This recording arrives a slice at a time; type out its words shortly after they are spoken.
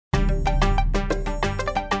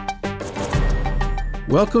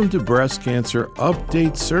Welcome to Breast Cancer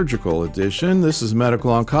Update Surgical Edition. This is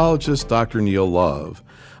medical oncologist Dr. Neil Love.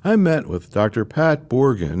 I met with Dr. Pat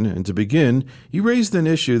Borgen, and to begin, he raised an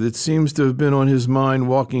issue that seems to have been on his mind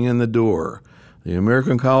walking in the door. The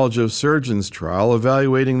American College of Surgeons trial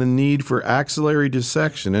evaluating the need for axillary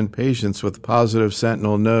dissection in patients with positive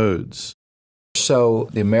sentinel nodes. So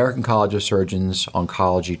the American College of Surgeons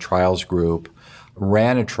Oncology Trials Group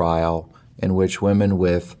ran a trial in which women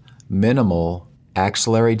with minimal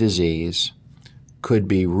axillary disease could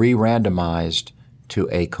be re-randomized to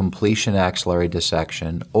a completion axillary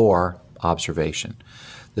dissection or observation.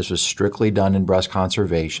 This was strictly done in breast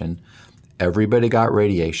conservation. Everybody got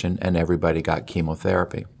radiation and everybody got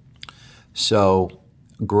chemotherapy. So,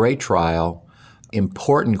 great trial,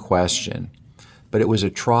 important question, but it was a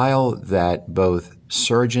trial that both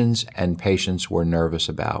surgeons and patients were nervous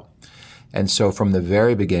about. And so from the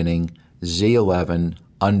very beginning, Z11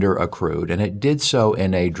 under-accrued, and it did so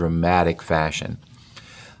in a dramatic fashion.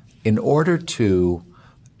 In order to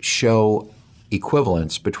show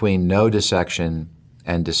equivalence between no dissection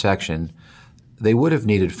and dissection, they would have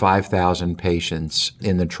needed 5,000 patients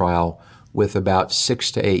in the trial with about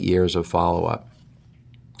 6 to 8 years of follow-up.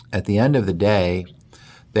 At the end of the day,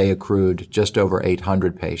 they accrued just over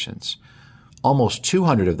 800 patients. Almost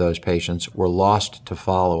 200 of those patients were lost to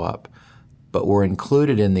follow-up, but were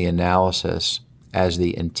included in the analysis as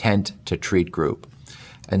the intent to treat group.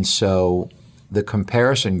 And so the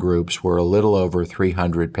comparison groups were a little over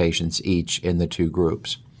 300 patients each in the two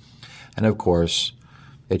groups. And of course,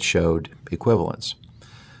 it showed equivalence.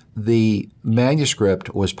 The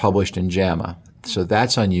manuscript was published in JAMA, so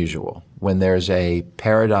that's unusual. When there's a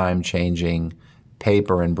paradigm-changing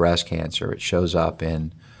paper in breast cancer, it shows up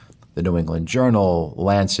in the New England Journal,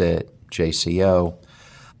 Lancet, JCO.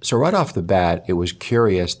 So right off the bat, it was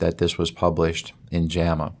curious that this was published in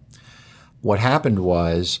JAMA. What happened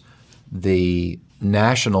was the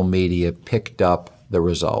national media picked up the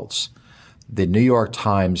results. The New York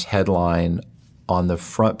Times headline on the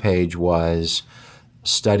front page was,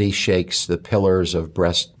 "Study Shakes the Pillars of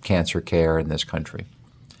Breast Cancer Care in this country."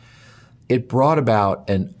 It brought about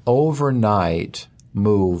an overnight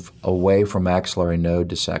move away from axillary node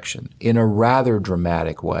dissection in a rather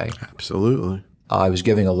dramatic way. Absolutely. I was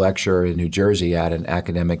giving a lecture in New Jersey at an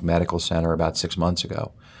academic medical center about 6 months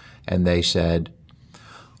ago, and they said,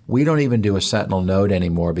 "We don't even do a sentinel node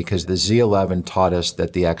anymore because the Z11 taught us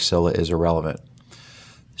that the axilla is irrelevant."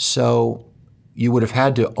 So you would have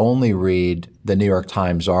had to only read the New York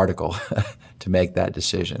Times article to make that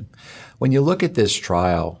decision. When you look at this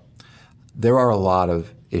trial, there are a lot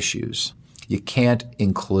of issues. You can't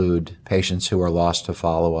include patients who are lost to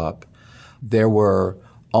follow-up. There were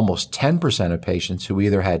almost 10% of patients who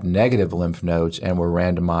either had negative lymph nodes and were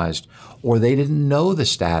randomized, or they didn't know the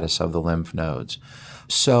status of the lymph nodes.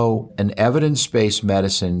 So an evidence-based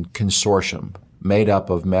medicine consortium made up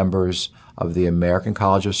of members of the American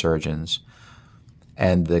College of Surgeons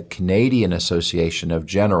and the Canadian Association of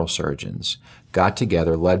General Surgeons got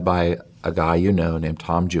together, led by a guy you know named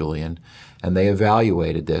Tom Julian, and they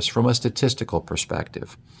evaluated this from a statistical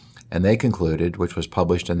perspective. And they concluded, which was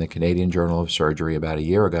published in the Canadian Journal of Surgery about a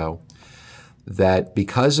year ago, that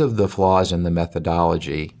because of the flaws in the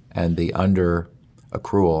methodology and the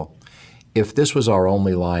under-accrual, if this was our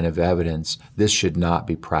only line of evidence, this should not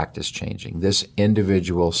be practice-changing. This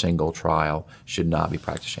individual single trial should not be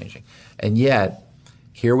practice-changing. And yet,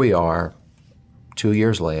 here we are 2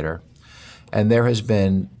 years later, and there has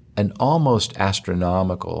been an almost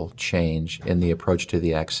astronomical change in the approach to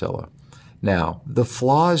the axilla. Now, the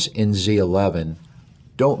flaws in Z11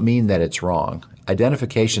 don't mean that it's wrong.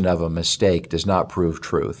 Identification of a mistake does not prove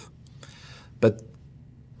truth. But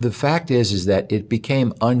the fact is that it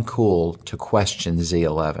became uncool to question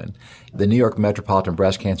Z11. The New York Metropolitan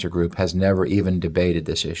Breast Cancer Group has never even debated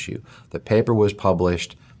this issue. The paper was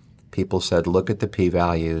published, people said, look at the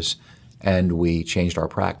p-values, and we changed our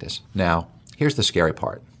practice. Now, here's the scary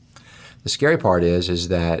part. The scary part is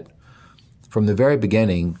that from the very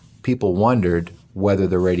beginning, people wondered whether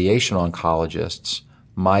the radiation oncologists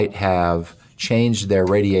might have changed their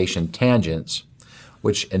radiation tangents,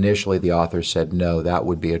 which initially the authors said, no, that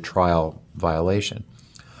would be a trial violation.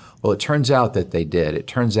 Well, it turns out that they did. It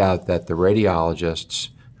turns out that the radiologists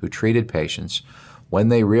who treated patients, when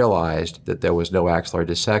they realized that there was no axillary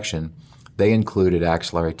dissection, they included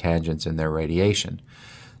axillary tangents in their radiation.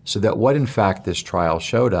 So that what in fact this trial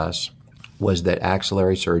showed us was that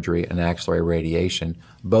axillary surgery and axillary radiation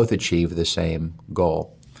both achieve the same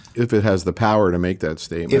goal. If it has the power to make that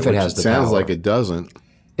statement. If it has the power. Sounds like it doesn't.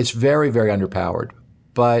 It's very, very underpowered.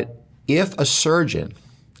 But if a surgeon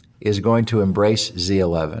is going to embrace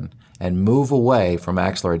Z11 and move away from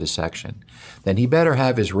axillary dissection, then he better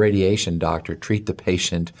have his radiation doctor treat the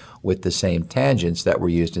patient with the same tangents that were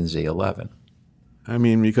used in Z11. I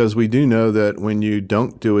mean, because we do know that when you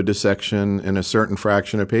don't do a dissection in a certain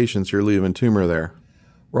fraction of patients, you're leaving tumor there.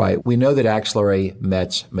 Right. We know that axillary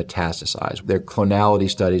mets metastasize. Their clonality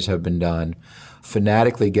studies have been done.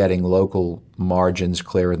 Fanatically getting local margins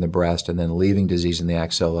clear in the breast and then leaving disease in the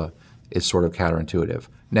axilla is sort of counterintuitive.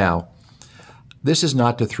 Now, this is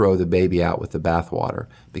not to throw the baby out with the bathwater,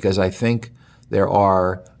 because I think there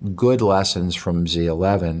are good lessons from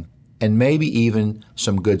Z11 and maybe even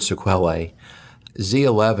some good sequelae.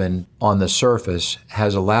 Z11 on the surface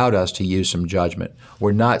has allowed us to use some judgment.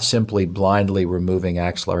 We're not simply blindly removing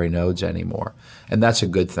axillary nodes anymore, and that's a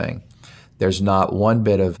good thing. There's not one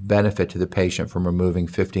bit of benefit to the patient from removing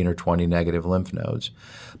 15 or 20 negative lymph nodes.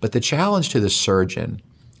 But the challenge to the surgeon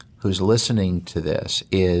who's listening to this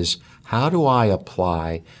is, how do I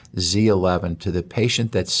apply Z11 to the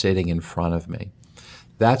patient that's sitting in front of me?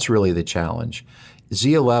 That's really the challenge.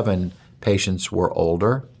 Z11 patients were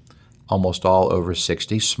older, almost all over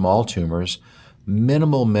 60, small tumors,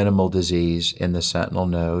 minimal disease in the sentinel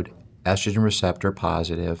node, estrogen receptor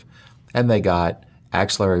positive, and they got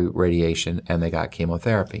axillary radiation and they got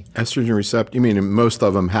chemotherapy. Estrogen receptor, you mean most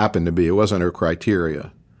of them happened to be, it wasn't her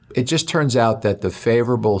criteria. It just turns out that the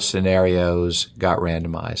favorable scenarios got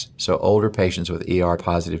randomized. So older patients with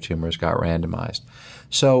ER-positive tumors got randomized.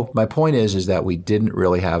 So my point is that we didn't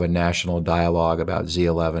really have a national dialogue about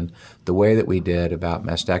Z11 the way that we did about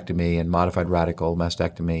mastectomy and modified radical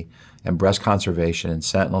mastectomy and breast conservation and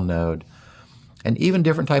sentinel node and even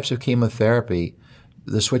different types of chemotherapy.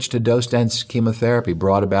 The switch to dose-dense chemotherapy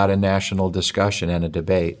brought about a national discussion and a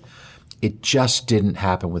debate. It just didn't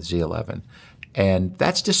happen with Z11. And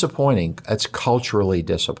that's disappointing. That's culturally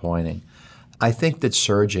disappointing. I think that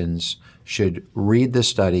surgeons should read the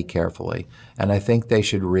study carefully, and I think they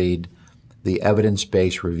should read the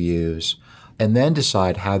evidence-based reviews and then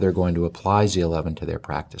decide how they're going to apply Z11 to their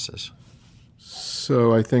practices.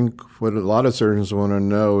 So I think what a lot of surgeons want to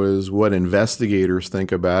know is what investigators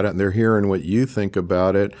think about it, and they're hearing what you think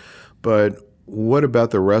about it, but what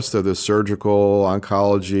about the rest of the surgical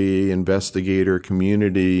oncology investigator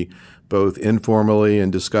community, both informally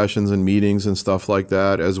in discussions and meetings and stuff like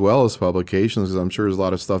that, as well as publications, because I'm sure there's a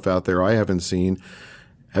lot of stuff out there I haven't seen.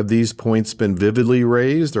 Have these points been vividly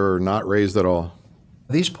raised or not raised at all?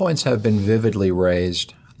 These points have been vividly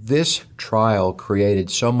raised. This trial created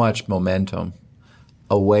so much momentum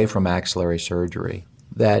away from axillary surgery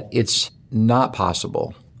that it's not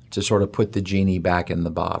possible to sort of put the genie back in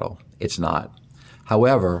the bottle. It's not.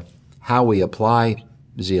 However, how we apply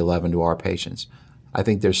Z11 to our patients, I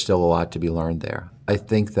think there's still a lot to be learned there. I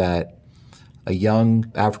think that a young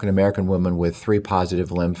African-American woman with 3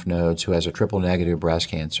 positive lymph nodes who has a triple-negative breast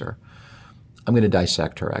cancer, I'm going to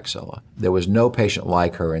dissect her axilla. There was no patient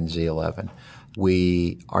like her in Z11.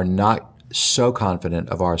 We are not so confident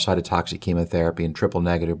of our cytotoxic chemotherapy in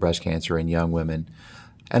triple-negative breast cancer in young women.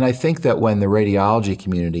 And I think that when the radiology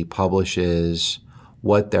community publishes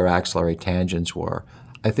what their axillary tangents were,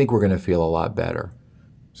 I think we're going to feel a lot better.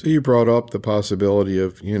 So you brought up the possibility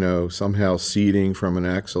of, somehow seeding from an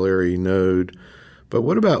axillary node. But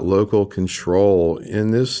what about local control?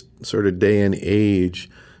 In this sort of day and age,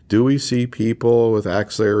 do we see people with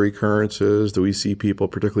axillary recurrences? Do we see people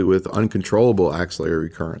particularly with uncontrollable axillary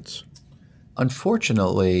recurrence?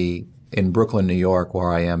 Unfortunately, in Brooklyn, New York,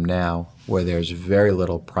 where I am now, where there's very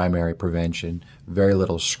little primary prevention, very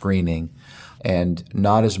little screening, and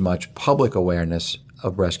not as much public awareness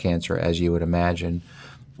of breast cancer as you would imagine,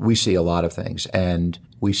 we see a lot of things. And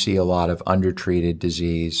we see a lot of undertreated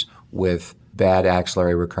disease with bad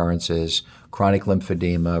axillary recurrences, chronic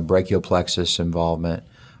lymphedema, brachial plexus involvement.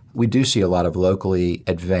 We do see a lot of locally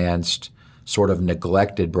advanced, sort of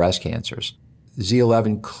neglected breast cancers.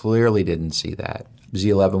 Z11 clearly didn't see that.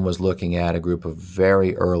 Z11 was looking at a group of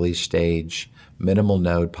very early stage, minimal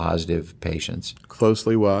node positive patients.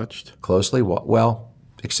 Closely watched? Well,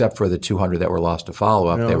 except for the 200 that were lost to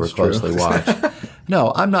follow-up, No, they were closely watched.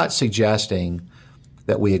 No, I'm not suggesting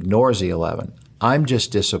that we ignore Z11. I'm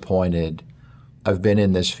just disappointed. I've been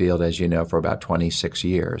in this field, as you know, for about 26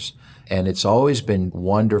 years, and it's always been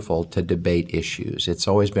wonderful to debate issues. It's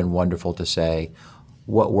always been wonderful to say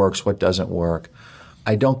what works, what doesn't work.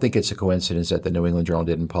 I don't think it's a coincidence that the New England Journal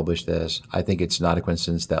didn't publish this. I think it's not a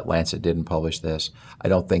coincidence that Lancet didn't publish this. I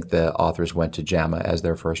don't think the authors went to JAMA as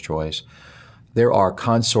their first choice. There are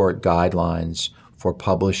consort guidelines for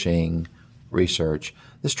publishing research.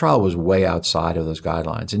 This trial was way outside of those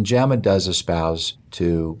guidelines, and JAMA does espouse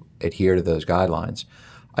to adhere to those guidelines.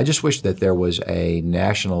 I just wish that there was a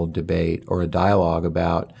national debate or a dialogue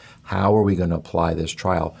about how are we going to apply this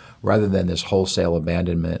trial rather than this wholesale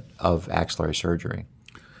abandonment of axillary surgery.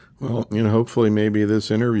 Well, hopefully maybe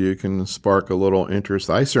this interview can spark a little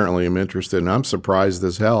interest. I certainly am interested, and I'm surprised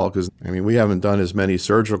as hell because, we haven't done as many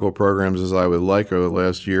surgical programs as I would like over the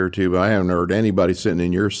last year or two, but I haven't heard anybody sitting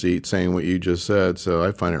in your seat saying what you just said, so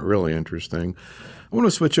I find it really interesting. I want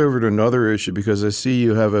to switch over to another issue because I see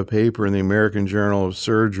you have a paper in the American Journal of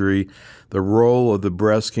Surgery, The Role of the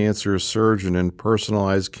Breast Cancer Surgeon in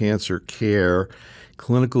Personalized Cancer Care,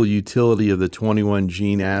 Clinical Utility of the 21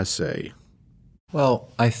 Gene Assay.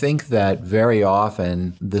 Well, I think that very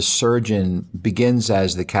often the surgeon begins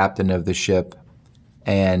as the captain of the ship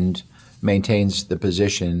and maintains the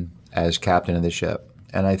position as captain of the ship.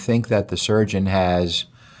 And I think that the surgeon has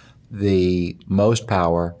the most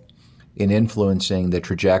power in influencing the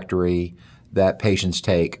trajectory that patients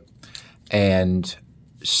take. And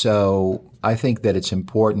so I think that it's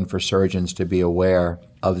important for surgeons to be aware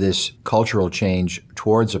of this cultural change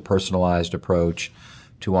towards a personalized approach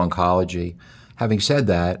to oncology. Having said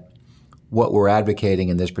that, what we're advocating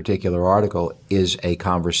in this particular article is a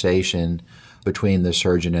conversation between the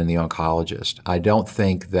surgeon and the oncologist. I don't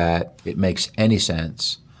think that it makes any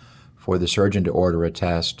sense for the surgeon to order a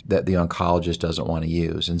test that the oncologist doesn't want to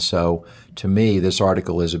use. And so, to me, this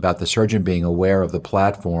article is about the surgeon being aware of the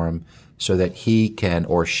platform so that he can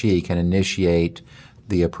or she can initiate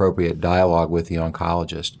the appropriate dialogue with the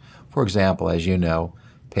oncologist. For example, as you know,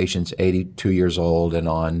 patient's 82 years old and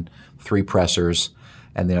on 3 pressors,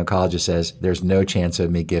 and the oncologist says, there's no chance of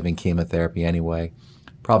me giving chemotherapy anyway.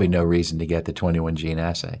 Probably no reason to get the 21 gene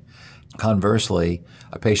assay. Conversely,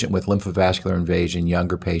 a patient with lymphovascular invasion,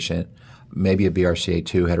 younger patient, maybe a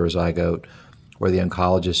BRCA2 heterozygote, where the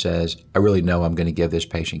oncologist says, I really know I'm going to give this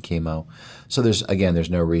patient chemo. So there's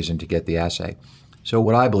no reason to get the assay. So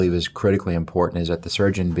what I believe is critically important is that the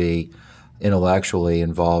surgeon be intellectually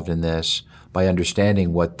involved in this by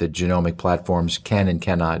understanding what the genomic platforms can and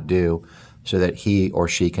cannot do so that he or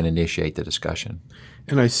she can initiate the discussion.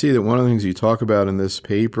 And I see that one of the things you talk about in this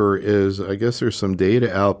paper is, I guess there's some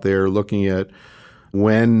data out there looking at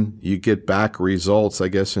when you get back results, I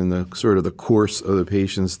guess, in the sort of the course of the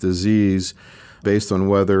patient's disease based on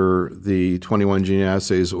whether the 21 gene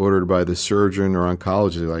assay is ordered by the surgeon or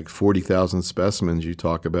oncologist, like 40,000 specimens you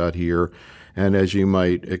talk about here. And as you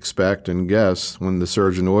might expect and guess, when the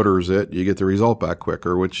surgeon orders it, you get the result back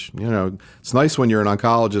quicker, which, it's nice when you're an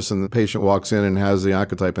oncologist and the patient walks in and has the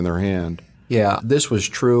Oncotype in their hand. Yeah, this was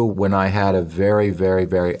true when I had a very, very,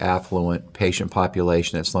 very affluent patient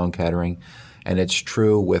population at Sloan Kettering, and it's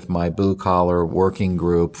true with my blue-collar working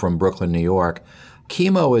group from Brooklyn, New York.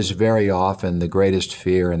 Chemo is very often the greatest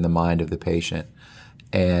fear in the mind of the patient.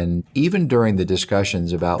 And even during the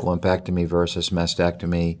discussions about lumpectomy versus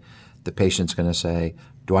mastectomy, the patient's going to say,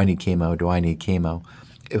 do I need chemo? Do I need chemo?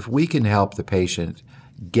 If we can help the patient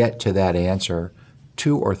get to that answer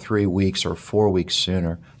 2 or 3 weeks or 4 weeks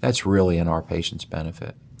sooner, that's really in our patient's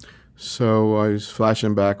benefit. So I was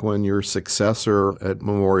flashing back when your successor at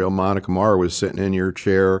Memorial, Monica Marr, was sitting in your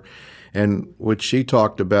chair, and what she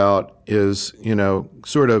talked about is,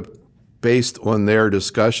 sort of based on their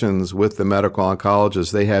discussions with the medical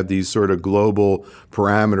oncologist, they have these sort of global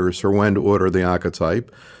parameters for when to order the Oncotype.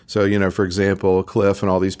 So, for example, Cliff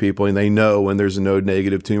and all these people, and they know when there's a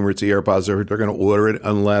node-negative tumor, it's ER positive, they're going to order it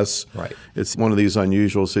unless it's one of these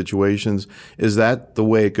unusual situations. Is that the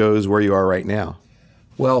way it goes where you are right now?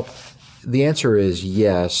 Well, the answer is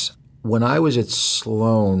yes. When I was at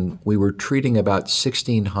Sloan, we were treating about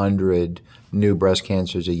 1,600 new breast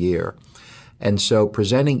cancers a year. And so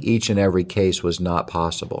presenting each and every case was not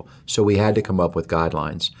possible. So we had to come up with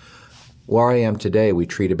guidelines. Where I am today, we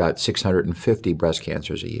treat about 650 breast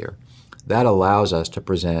cancers a year. That allows us to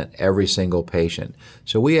present every single patient.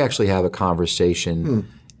 So we actually have a conversation.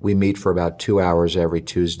 We meet for about 2 hours every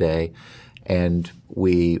Tuesday, and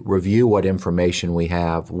we review what information we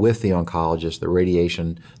have with the oncologist, the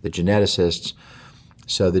radiation, the geneticists,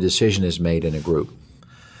 so the decision is made in a group.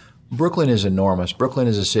 Brooklyn is enormous. Brooklyn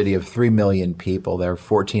is a city of 3 million people. There are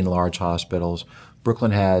 14 large hospitals.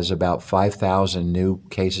 Brooklyn has about 5,000 new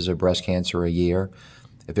cases of breast cancer a year.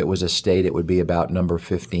 If it was a state, it would be about number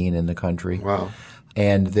 15 in the country. Wow.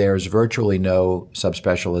 And there's virtually no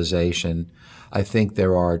subspecialization. I think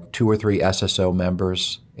there are 2 or 3 SSO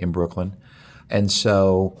members in Brooklyn. And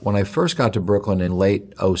so when I first got to Brooklyn in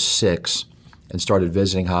late 2006 and started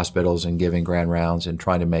visiting hospitals and giving grand rounds and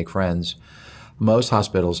trying to make friends, most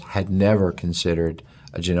hospitals had never considered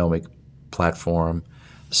a genomic platform.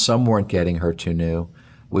 Some weren't getting HER2/neu.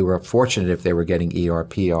 We were fortunate if they were getting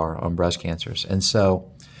ER/PR on breast cancers. And so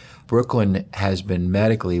Brooklyn has been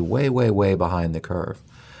medically way, way, way behind the curve.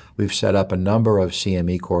 We've set up a number of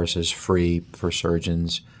CME courses free for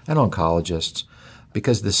surgeons and oncologists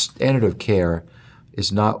because the standard of care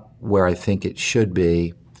is not where I think it should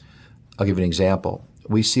be. I'll give you an example.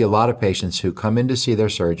 We see a lot of patients who come in to see their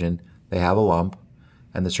surgeon, they have a lump,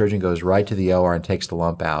 and the surgeon goes right to the OR and takes the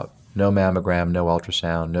lump out. No mammogram, no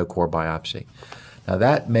ultrasound, no core biopsy. Now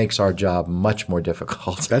that makes our job much more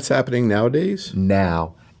difficult. That's happening nowadays?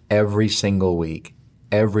 Now, every single week.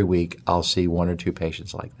 Every week I'll see one or two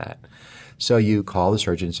patients like that. So you call the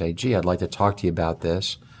surgeon and say, gee, I'd like to talk to you about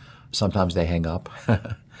this. Sometimes they hang up.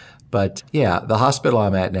 But yeah, the hospital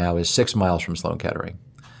I'm at now is 6 miles from Sloan Kettering.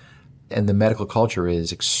 And the medical culture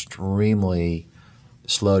is extremely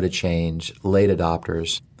slow to change, late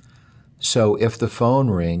adopters. So if the phone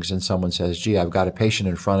rings and someone says, gee, I've got a patient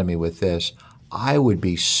in front of me with this, I would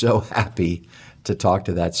be so happy to talk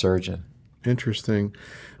to that surgeon. Interesting.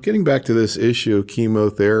 Getting back to this issue of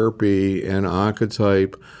chemotherapy and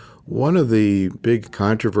Oncotype, one of the big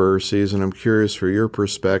controversies, and I'm curious for your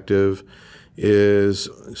perspective, is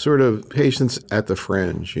sort of patients at the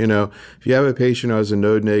fringe. You know, if you have a patient who has a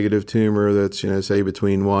node-negative tumor that's, say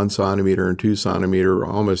between 1 centimeter and 2 centimeter,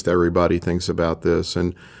 almost everybody thinks about this.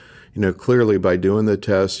 And, clearly by doing the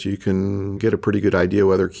test, you can get a pretty good idea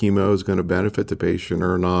whether chemo is going to benefit the patient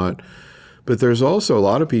or not. But there's also a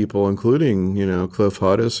lot of people, including, Cliff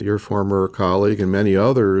Hudis, your former colleague, and many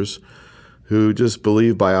others, who just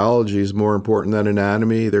believe biology is more important than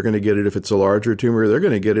anatomy. They're going to get it if it's a larger tumor. They're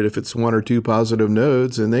going to get it if it's 1 or 2 positive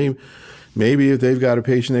nodes. And maybe if they've got a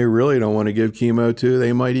patient they really don't want to give chemo to,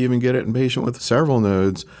 they might even get it in a patient with several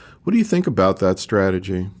nodes. What do you think about that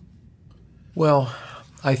strategy? Well,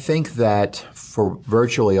 I think that for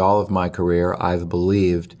virtually all of my career, I've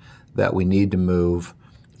believed that we need to move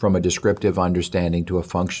from a descriptive understanding to a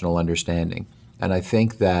functional understanding. And I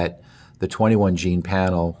think that the 21 gene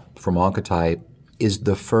panel from Oncotype is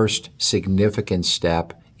the first significant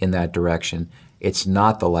step in that direction. It's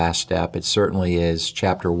not the last step. It certainly is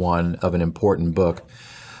chapter 1 of an important book.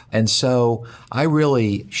 And so I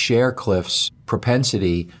really share Cliff's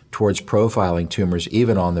propensity towards profiling tumors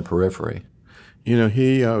even on the periphery.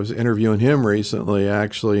 I was interviewing him recently,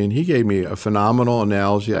 actually, and he gave me a phenomenal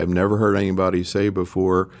analogy I've never heard anybody say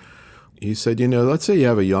before. He said, let's say you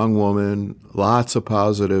have a young woman, lots of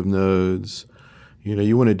positive nodes.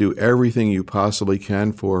 You want to do everything you possibly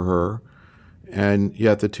can for her, and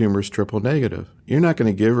yet the tumor's triple negative. You're not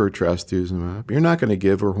going to give her trastuzumab. You're not going to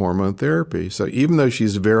give her hormone therapy. So even though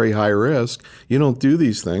she's very high risk, you don't do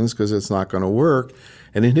these things because it's not going to work.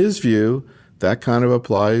 And in his view, that kind of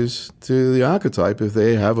applies to the Oncotype if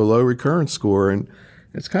they have a low recurrence score. And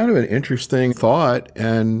it's kind of an interesting thought,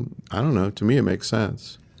 and I don't know, to me it makes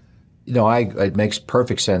sense. It makes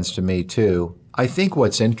perfect sense to me too. I think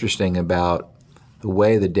what's interesting about the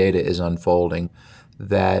way the data is unfolding,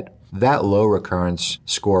 that low recurrence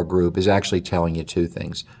score group is actually telling you 2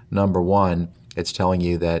 things. Number one, it's telling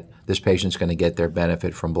you that this patient's going to get their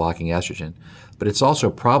benefit from blocking estrogen. But it's also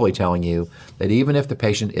probably telling you that even if the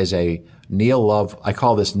patient is a Neil Love, I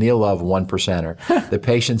call this Neil Love 1%er, the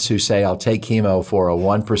patients who say, I'll take chemo for a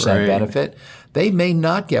 1% benefit, they may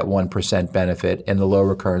not get 1% benefit in the low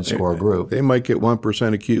recurrence score group. They might get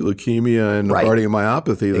 1% acute leukemia and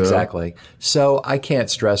cardiomyopathy, though. Exactly. So I can't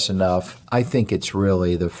stress enough, I think it's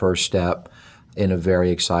really the first step in a very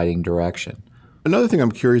exciting direction. Another thing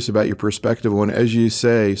I'm curious about your perspective on, as you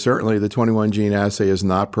say, certainly the 21 gene assay is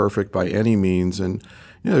not perfect by any means. And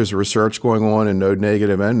there's research going on in node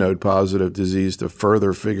negative and node positive disease to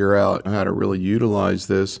further figure out how to really utilize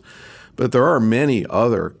this. But there are many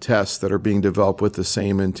other tests that are being developed with the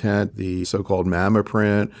same intent, the so-called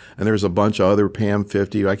MammaPrint, and there's a bunch of other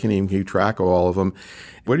PAM50. I can't even keep track of all of them.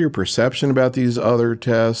 What are your perception about these other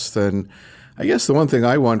tests? And I guess the one thing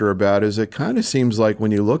I wonder about is it kind of seems like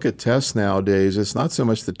when you look at tests nowadays, it's not so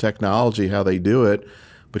much the technology, how they do it,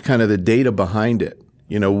 but kind of the data behind it.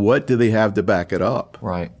 What do they have to back it up?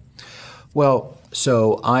 Right. Well,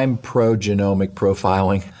 so I'm pro-genomic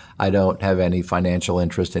profiling. I don't have any financial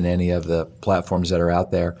interest in any of the platforms that are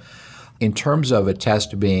out there. In terms of a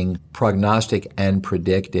test being prognostic and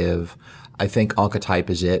predictive, I think Oncotype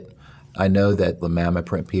is it. I know that the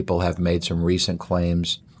MammaPrint people have made some recent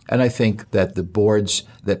claims. And I think that the boards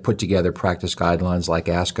that put together practice guidelines like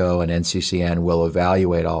ASCO and NCCN will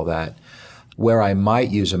evaluate all that. Where I might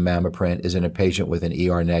use a MammaPrint is in a patient with an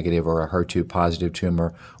ER negative or a HER2 positive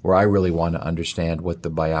tumor where I really want to understand what the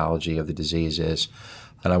biology of the disease is,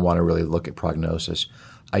 and I want to really look at prognosis.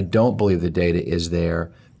 I don't believe the data is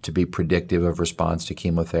there to be predictive of response to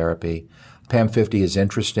chemotherapy. PAM50 is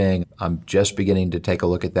interesting. I'm just beginning to take a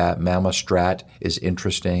look at that. Mammostrat is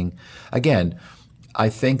interesting. Again, I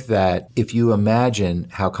think that if you imagine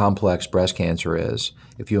how complex breast cancer is,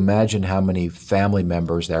 if you imagine how many family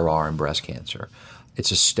members there are in breast cancer,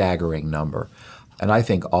 it's a staggering number. And I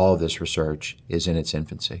think all of this research is in its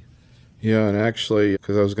infancy. Yeah, and actually,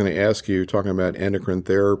 because I was going to ask you, talking about endocrine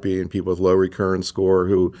therapy and people with low recurrence score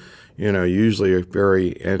who, usually are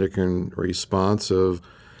very endocrine responsive.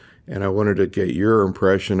 And I wanted to get your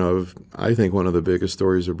impression of, I think, one of the biggest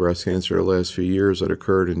stories of breast cancer the last few years that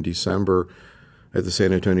occurred in December at the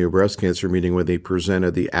San Antonio Breast Cancer Meeting when they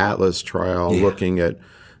presented the ATLAS trial looking at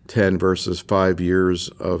 10 versus 5 years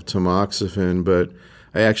of tamoxifen. But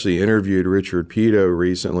I actually interviewed Richard Pito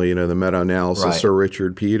recently, the meta-analysis of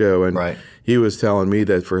Richard Pito, and he was telling me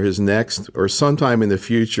that for his next, or sometime in the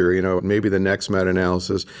future, maybe the next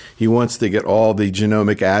meta-analysis, he wants to get all the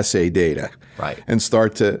genomic assay data and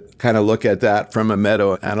start to kind of look at that from a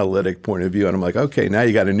meta-analytic point of view. And I'm like, okay, now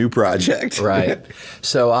you got a new project. Right.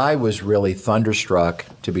 So I was really thunderstruck,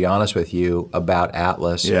 to be honest with you, about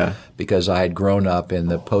ATLAS because I had grown up in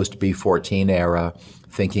the post-B14 era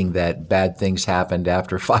thinking that bad things happened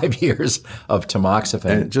after 5 years of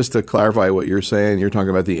tamoxifen. And just to clarify what you're saying, you're talking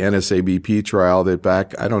about the NSABP trial that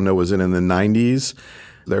back, I don't know, was it in the 90s,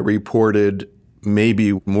 that reported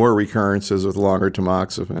maybe more recurrences with longer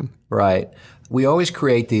tamoxifen. Right. We always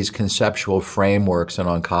create these conceptual frameworks in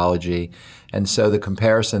oncology. And so the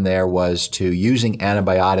comparison there was to using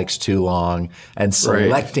antibiotics too long and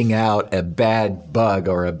selecting out a bad bug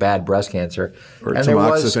or a bad breast cancer. Or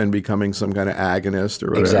tamoxifen becoming some kind of agonist or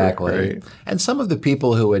whatever. Exactly. Right? And some of the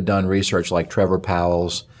people who had done research, like Trevor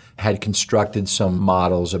Powell's, had constructed some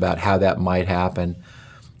models about how that might happen.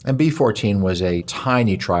 And B14 was a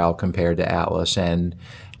tiny trial compared to ATLAS, and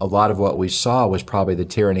a lot of what we saw was probably the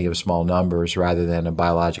tyranny of small numbers rather than a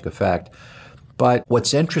biologic effect. But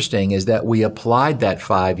what's interesting is that we applied that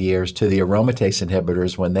 5 years to the aromatase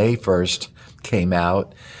inhibitors when they first came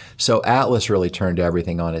out. So ATLAS really turned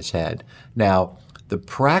everything on its head. Now, the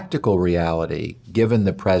practical reality, given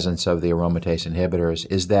the presence of the aromatase inhibitors,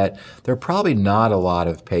 is that there are probably not a lot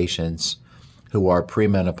of patients who are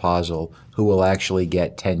premenopausal who will actually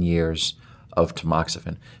get 10 years of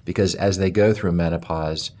tamoxifen, because as they go through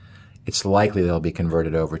menopause, it's likely they'll be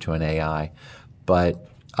converted over to an AI. But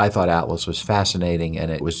I thought ATLAS was fascinating, and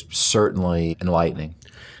it was certainly enlightening.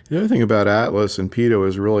 The other thing about ATLAS, and Pito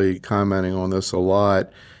is really commenting on this a lot,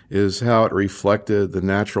 is how it reflected the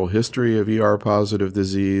natural history of ER-positive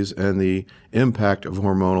disease and the impact of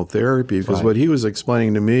hormonal therapy. Because what he was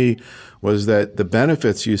explaining to me was that the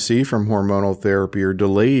benefits you see from hormonal therapy are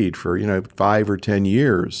delayed for 5 or 10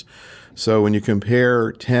 years. So when you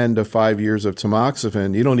compare 10 to 5 years of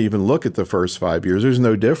tamoxifen, you don't even look at the first 5 years. There's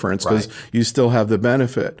no difference because you still have the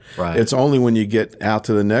benefit. It's only when you get out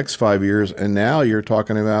to the next 5 years, and now you're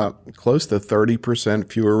talking about close to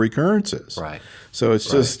 30% fewer recurrences. So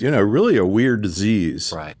it's just, really a weird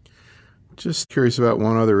disease. Just curious about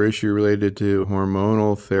one other issue related to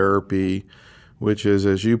hormonal therapy, which is,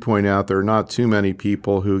 as you point out, there are not too many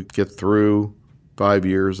people who get through 5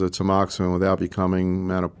 years of tamoxifen without becoming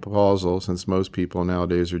menopausal, since most people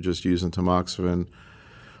nowadays are just using tamoxifen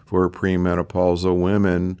for premenopausal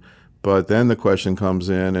women. But then the question comes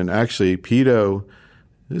in, and actually Pito,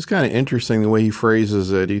 it's kind of interesting the way he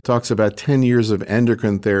phrases it. He talks about 10 years of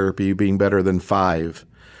endocrine therapy being better than 5.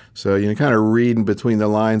 So you kind of reading between the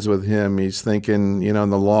lines with him, he's thinking, in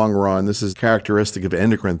the long run, this is characteristic of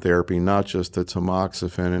endocrine therapy, not just the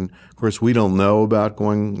tamoxifen. And of course, we don't know about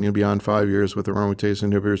going beyond 5 years with aromatase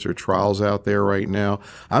inhibitors. There are trials out there right now.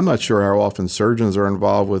 I'm not sure how often surgeons are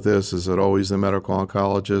involved with this. Is it always the medical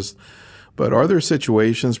oncologist? But are there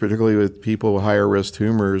situations, particularly with people with higher risk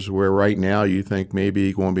tumors, where right now you think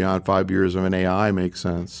maybe going beyond 5 years of an AI makes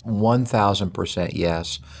sense? 1,000%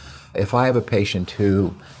 yes. If I have a patient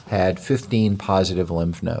who had 15 positive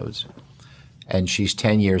lymph nodes and she's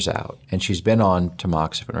 10 years out and she's been on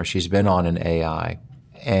tamoxifen or she's been on an AI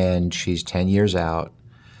and she's 10 years out,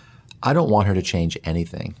 I don't want her to change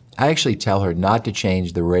anything. I actually tell her not to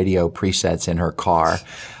change the radio presets in her car.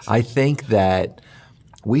 I think that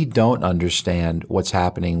we don't understand what's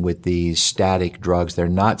happening with these static drugs. They're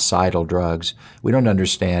not cidal drugs. We don't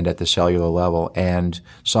understand at the cellular level. And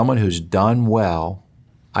someone who's done well,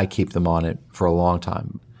 I keep them on it for a long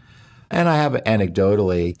time. And I have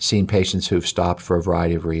anecdotally seen patients who've stopped for a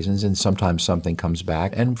variety of reasons, and sometimes something comes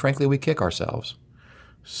back, and frankly, we kick ourselves.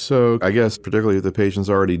 So I guess particularly if the patient's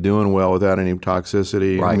already doing well without any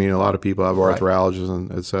toxicity, I mean, a lot of people have arthralgias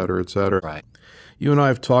and et cetera, et cetera. You and I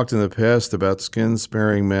have talked in the past about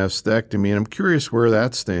skin-sparing mastectomy, and I'm curious where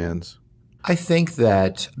that stands. I think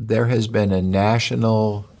that there has been a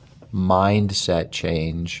national mindset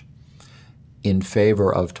change in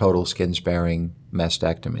favor of total skin-sparing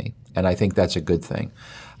mastectomy, and I think that's a good thing.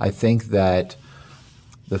 I think that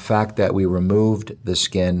the fact that we removed the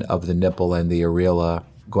skin of the nipple and the areola,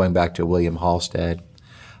 going back to William Halsted,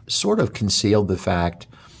 sort of concealed the fact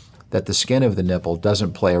that the skin of the nipple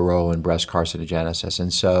doesn't play a role in breast carcinogenesis.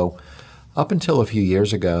 And so up until a few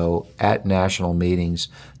years ago at national meetings,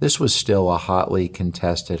 this was still a hotly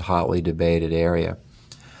contested, hotly debated area.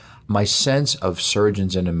 My sense of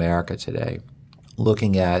surgeons in America today,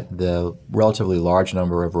 looking at the relatively large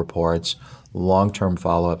number of reports, long-term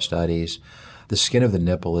follow-up studies, the skin of the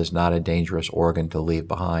nipple is not a dangerous organ to leave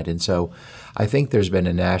behind. And so I think there's been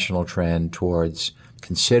a national trend towards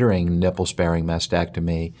considering nipple-sparing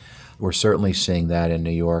mastectomy. We're certainly seeing that in New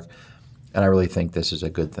York, and I really think this is a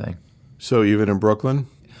good thing. So even in Brooklyn?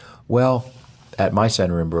 Well, at my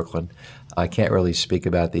center in Brooklyn, I can't really speak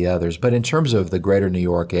about the others, but in terms of the greater New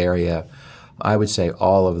York area, I would say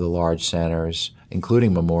all of the large centers,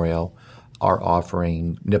 including Memorial, are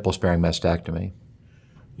offering nipple-sparing mastectomy.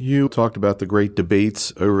 You talked about the great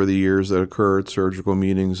debates over the years that occur at surgical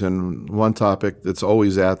meetings, and one topic that's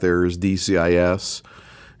always out there is DCIS.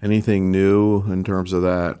 Anything new in terms of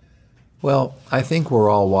that? Well, I think we're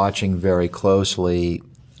all watching very closely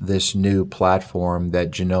this new platform that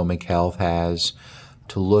Genomic Health has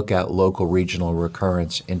to look at local regional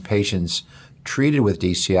recurrence in patients treated with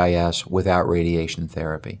DCIS without radiation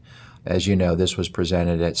therapy. As you know, this was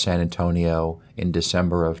presented at San Antonio in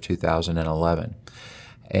December of 2011.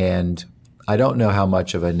 And I don't know how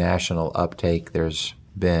much of a national uptake there's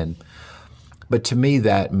been, but to me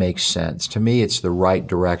that makes sense. To me it's the right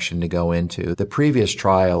direction to go into. The previous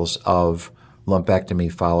trials of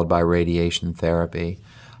lumpectomy followed by radiation therapy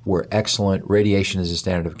were excellent. Radiation is a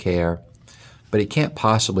standard of care, but it can't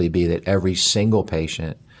possibly be that every single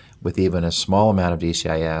patient with even a small amount of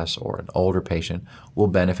DCIS or an older patient will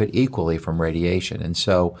benefit equally from radiation. And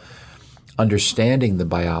so understanding the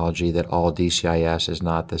biology that all DCIS is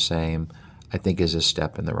not the same, I think is a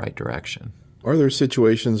step in the right direction. Are there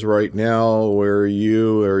situations right now where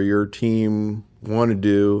you or your team want to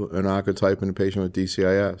do an oncotype in a patient with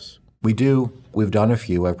DCIS? We do. We've done a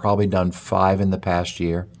few. I've probably done 5 in the past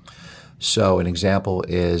year. So an example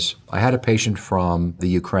is I had a patient from the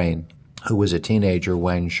Ukraine who was a teenager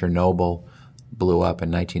when Chernobyl blew up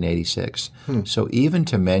in 1986. So even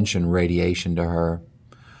to mention radiation to her,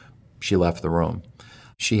 she left the room.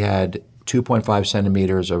 She had 2.5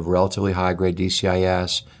 centimeters of relatively high-grade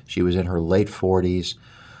DCIS. She was in her late 40s.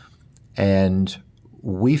 And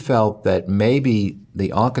we felt that maybe the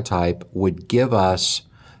oncotype would give us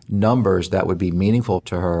numbers that would be meaningful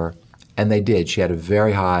to her, and they did. She had a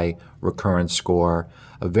very high recurrence score,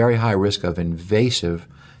 a very high risk of invasive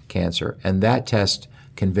cancer, and that test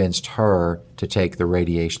convinced her to take the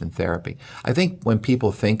radiation therapy. I think when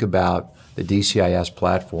people think about the DCIS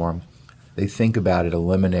platform, they think about it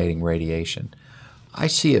eliminating radiation. I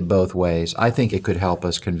see it both ways. I think it could help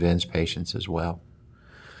us convince patients as well.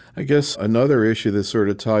 I guess another issue that sort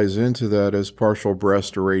of ties into that is partial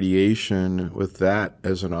breast irradiation with that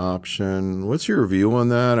as an option. What's your view on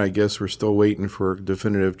that? I guess we're still waiting for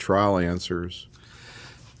definitive trial answers.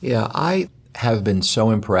 Yeah, I have been so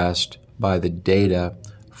impressed by the data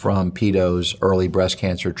from PEDO's early breast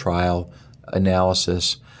cancer trial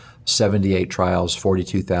analysis, 78 trials,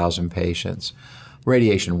 42,000 patients.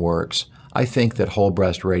 Radiation works. I think that whole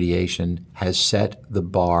breast radiation has set the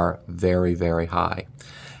bar very, very high.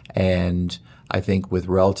 And I think with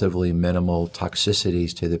relatively minimal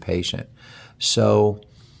toxicities to the patient. So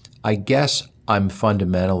I guess I'm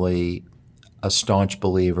fundamentally a staunch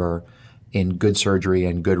believer in good surgery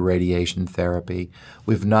and good radiation therapy.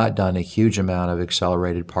 We've not done a huge amount of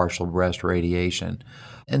accelerated partial breast radiation.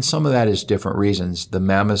 And some of that is different reasons. The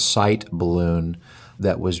Mammocyte balloon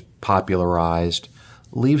that was popularized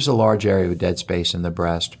leaves a large area of dead space in the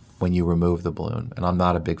breast when you remove the balloon, and I'm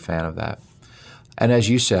not a big fan of that. And as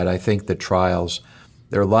you said, I think the trials,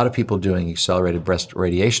 there are a lot of people doing accelerated breast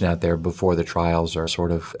radiation out there before the trials are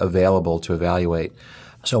sort of available to evaluate.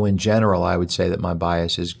 So in general, I would say that my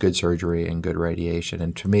bias is good surgery and good radiation,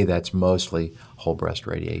 and to me that's mostly whole breast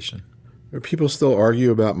radiation. Do people still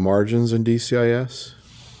argue about margins in DCIS?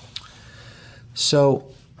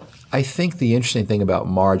 So I think the interesting thing about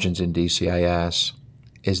margins in DCIS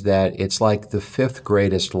is that it's like the fifth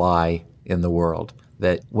greatest lie in the world,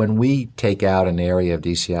 that when we take out an area of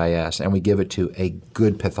DCIS and we give it to a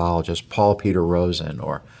good pathologist, Paul Peter Rosen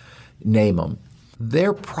or name them,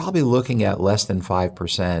 they're probably looking at less than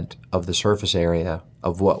 5% of the surface area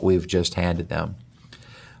of what we've just handed them.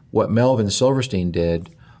 What Melvin Silverstein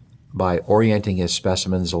did by orienting his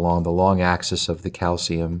specimens along the long axis of the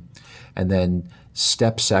calcium and then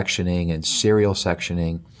step sectioning and serial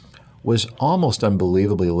sectioning was almost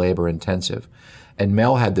unbelievably labor intensive. And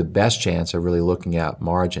Mel had the best chance of really looking at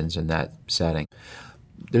margins in that setting.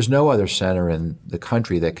 There's no other center in the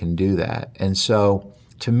country that can do that. And so,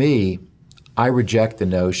 to me, I reject the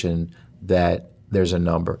notion that there's a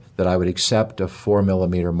number, that I would accept a 4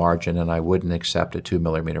 millimeter margin and I wouldn't accept a 2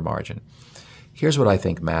 millimeter margin. Here's what I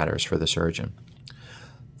think matters for the surgeon.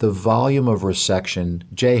 The volume of resection,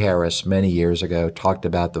 Jay Harris many years ago talked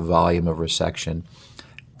about the volume of resection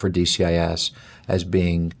for DCIS as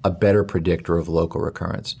being a better predictor of local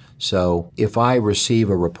recurrence. So if I receive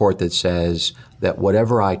a report that says that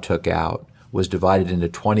whatever I took out was divided into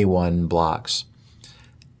 21 blocks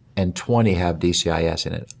and 20 have DCIS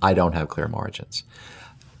in it, I don't have clear margins.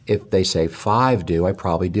 If they say 5 do, I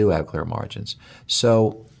probably do have clear margins.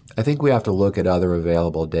 So I think we have to look at other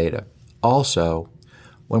available data. Also,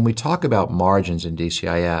 when we talk about margins in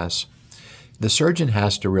DCIS, the surgeon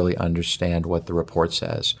has to really understand what the report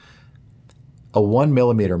says. A 1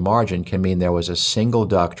 millimeter margin can mean there was a single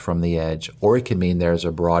duct from the edge, or it can mean there's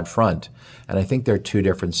a broad front. And I think there are two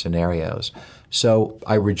different scenarios. So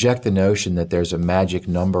I reject the notion that there's a magic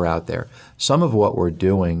number out there. Some of what we're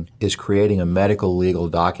doing is creating a medical legal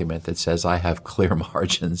document that says I have clear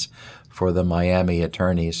margins for the Miami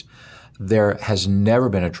attorneys. There has never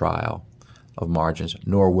been a trial of margins,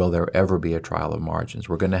 nor will there ever be a trial of margins.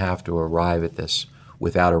 We're going to have to arrive at this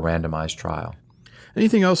without a randomized trial.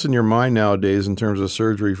 Anything else in your mind nowadays in terms of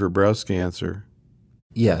surgery for breast cancer?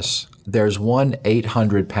 Yes. There's one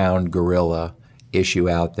 800-pound gorilla issue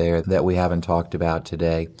out there that we haven't talked about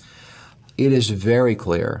today. It is very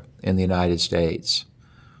clear in the United States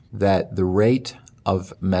that the rate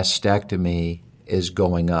of mastectomy is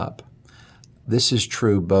going up. This is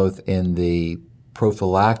true both in the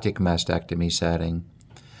prophylactic mastectomy setting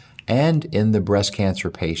and in the breast cancer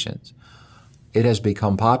patients. It has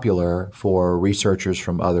become popular for researchers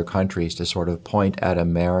from other countries to sort of point at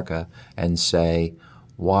America and say,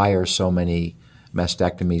 why are so many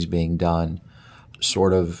mastectomies being done?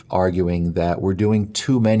 Sort of arguing that we're doing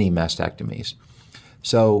too many mastectomies.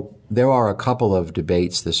 So there are a couple of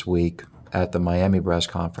debates this week at the Miami Breast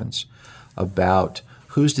Conference about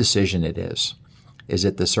whose decision it is. Is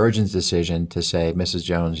it the surgeon's decision to say, Mrs.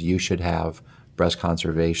 Jones, you should have breast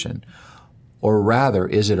conservation? Or rather,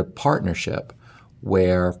 is it a partnership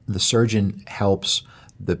where the surgeon helps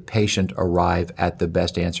the patient arrive at the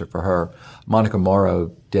best answer for her? Monica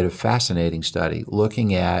Morrow did a fascinating study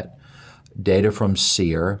looking at data from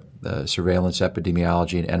SEER, the Surveillance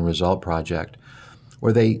Epidemiology and End Result Project,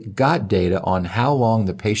 where they got data on how long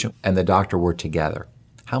the patient and the doctor were together,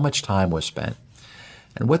 how much time was spent.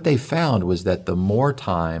 And what they found was that the more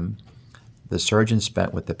time the surgeon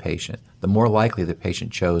spent with the patient, the more likely the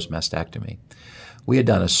patient chose mastectomy. We had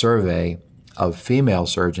done a survey of female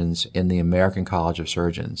surgeons in the American College of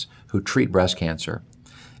Surgeons who treat breast cancer,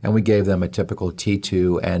 and we gave them a typical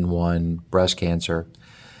T2N1 breast cancer,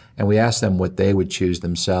 and we asked them what they would choose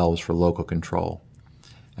themselves for local control.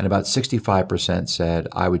 And about 65% said,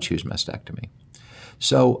 I would choose mastectomy.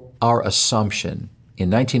 So our assumption in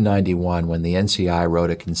 1991, when the NCI wrote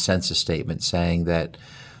a consensus statement saying that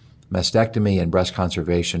mastectomy and breast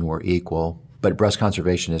conservation were equal, but breast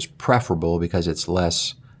conservation is preferable because it's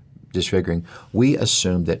less disfiguring, we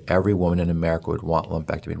assumed that every woman in America would want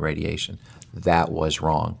lumpectomy and radiation. That was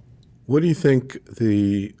wrong. What do you think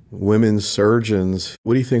the women's surgeons,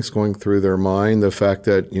 what do you think is going through their mind? The fact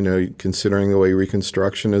that, considering the way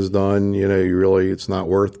reconstruction is done, it's not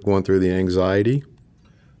worth going through the anxiety?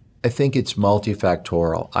 I think it's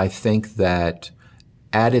multifactorial. I think that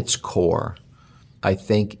at its core, I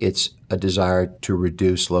think it's a desire to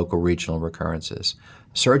reduce local regional recurrences.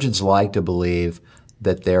 Surgeons like to believe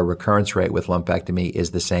that their recurrence rate with lumpectomy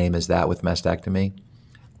is the same as that with mastectomy.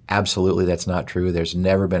 Absolutely, that's not true. There's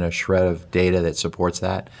never been a shred of data that supports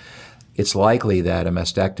that. It's likely that a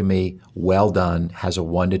mastectomy, well done, has a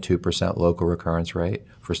 1% to 2% local recurrence rate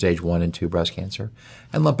for stage 1 and 2 breast cancer,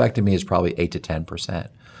 and lumpectomy is probably 8% to 10%.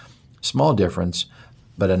 Small difference,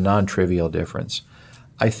 but a non-trivial difference.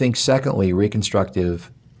 I think, secondly,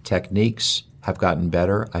 reconstructive techniques have gotten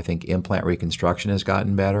better. I think implant reconstruction has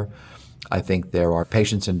gotten better. I think there are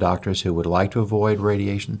patients and doctors who would like to avoid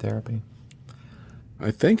radiation therapy. I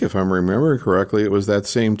think, if I'm remembering correctly, it was that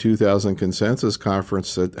same 2000 consensus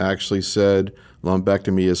conference that actually said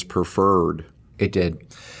lumpectomy is preferred. It did.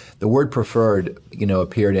 The word preferred,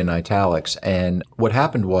 appeared in italics. And what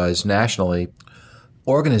happened was, nationally,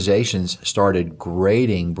 organizations started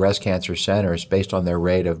grading breast cancer centers based on their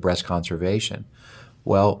rate of breast conservation.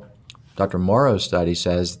 Well, Dr. Morrow's study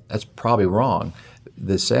says that's probably wrong.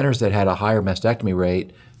 The centers that had a higher mastectomy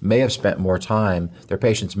rate may have spent more time. Their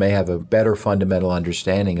patients may have a better fundamental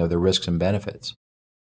understanding of the risks and benefits.